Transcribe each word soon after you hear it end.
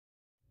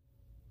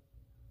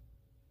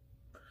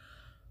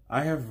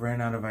I have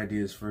ran out of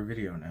ideas for a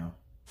video now.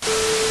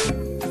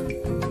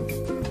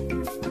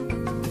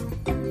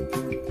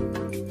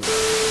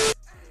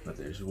 But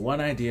there's one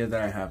idea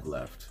that I have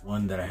left.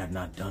 One that I have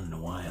not done in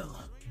a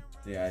while.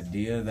 The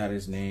idea that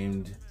is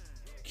named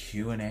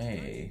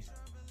Q&A.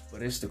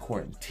 But it's the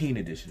quarantine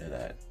edition of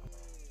that.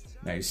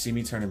 Now you see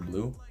me turning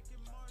blue?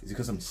 It's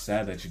because I'm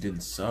sad that you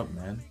didn't sub,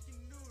 man.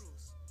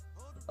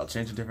 I'll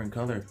change a different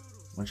color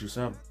once you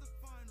sub.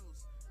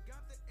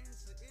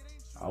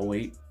 I'll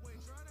wait.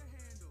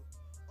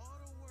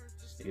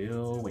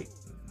 Still waiting.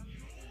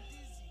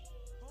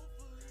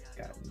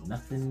 Got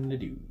nothing to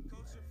do.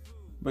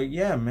 But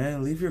yeah,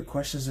 man, leave your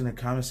questions in the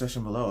comment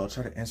section below. I'll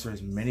try to answer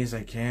as many as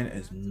I can,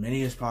 as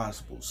many as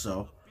possible.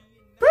 So,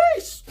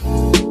 peace! There's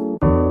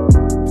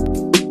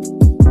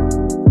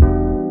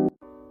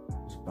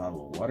a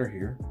bottle of water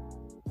here.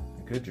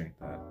 I could drink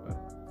that,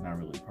 but not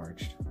really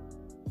parched.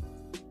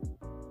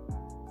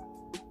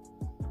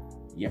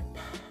 Yep.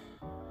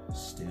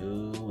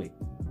 Still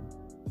waiting.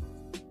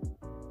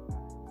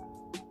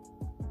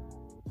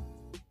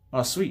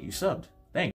 Oh, sweet, you subbed.